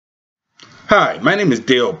Hi, my name is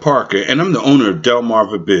Dale Parker, and I'm the owner of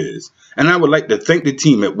Delmarva Biz. And I would like to thank the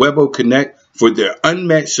team at Weboconnect for their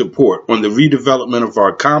unmatched support on the redevelopment of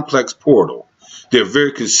our complex portal. They're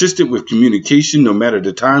very consistent with communication no matter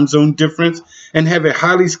the time zone difference, and have a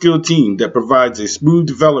highly skilled team that provides a smooth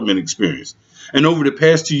development experience. And over the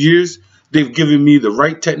past 2 years, they've given me the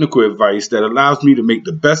right technical advice that allows me to make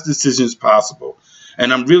the best decisions possible.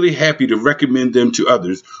 And I'm really happy to recommend them to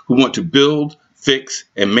others who want to build, fix,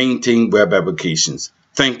 and maintain web applications.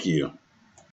 Thank you.